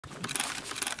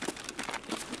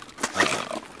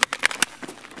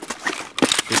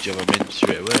good job I'm in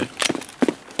straight away.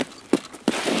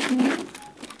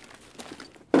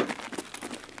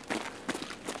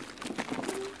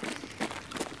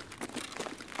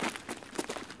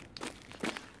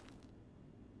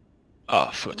 Oh,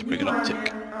 I forgot to bring an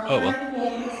optic. Oh well.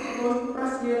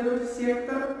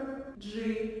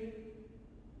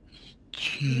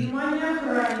 Внимание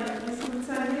охране.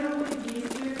 Несанкционированные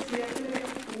действия в секторе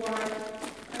Y.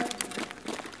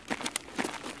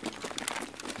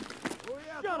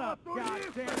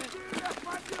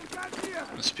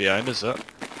 It's behind us, that.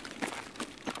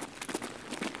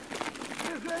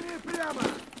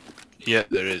 Yeah,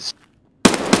 there is.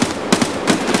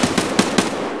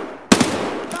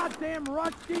 Goddamn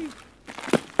Rusty!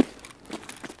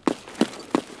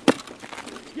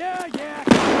 Yeah, yeah!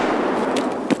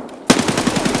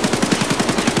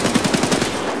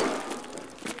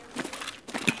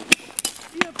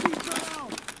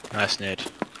 Nice nade.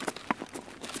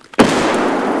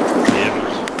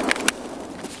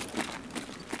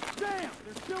 Damn,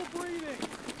 they're still breathing!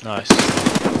 Nice.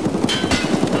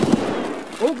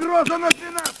 Угроза на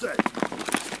 12!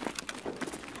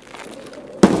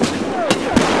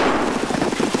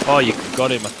 Oh, you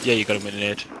got him. Yeah, you got him with a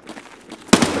nade.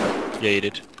 Yeah, you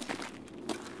did.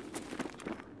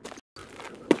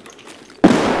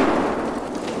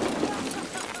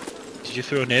 Did you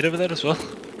throw a nade over there as well?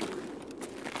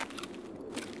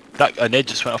 A nade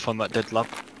just went off on that dead lab.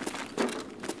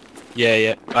 Yeah,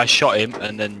 yeah. I shot him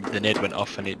and then the nade went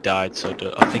off and it died, so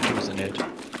I think it was a nade.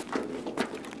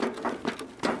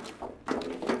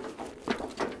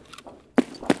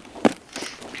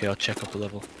 Okay, I'll check up a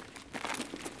level.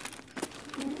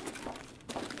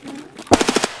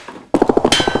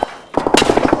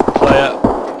 Player.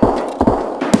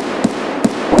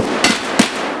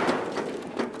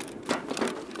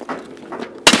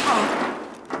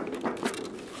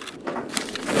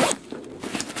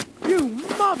 You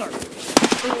mother!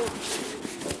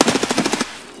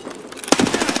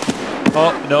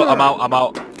 Oh, no, I'm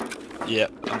out. Yeah,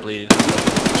 I'm bleeding.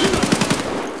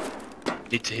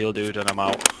 Need to heal, dude, and I'm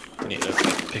out. I need to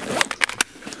pick up.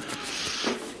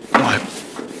 Oh, I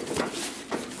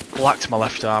blacked my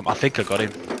left arm. I think I got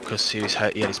him, because he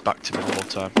had his back to me the whole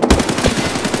time.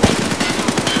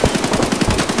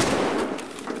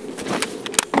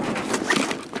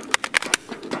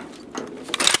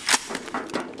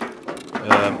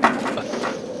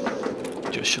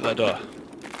 Just shut that door.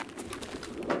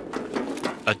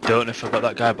 I don't know if I got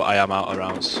that guy, but I am out of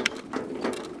rounds.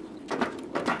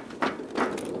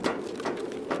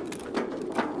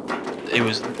 It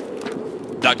was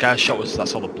that guy's shot was.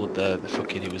 That's all the blood there. The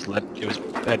fucking he was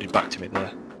headed back to me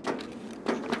there.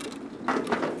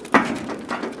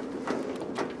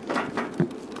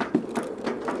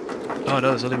 Oh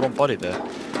no, there's only one body there.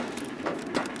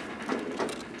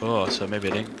 Oh, so maybe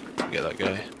I didn't get that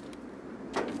guy.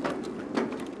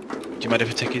 Do you mind if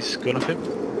I take his gun off him?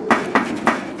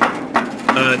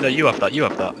 No, you have that. You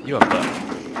have that. You have that.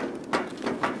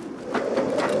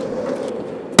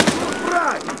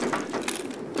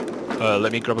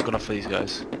 Let me grab a gun off for these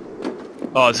guys.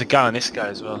 Oh, there's a guy on this guy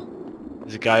as well.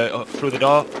 There's a guy through the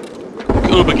door.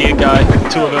 Uber gear guy.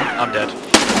 2 of them. I'm dead.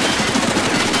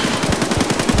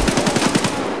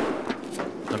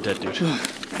 I'm dead, dude.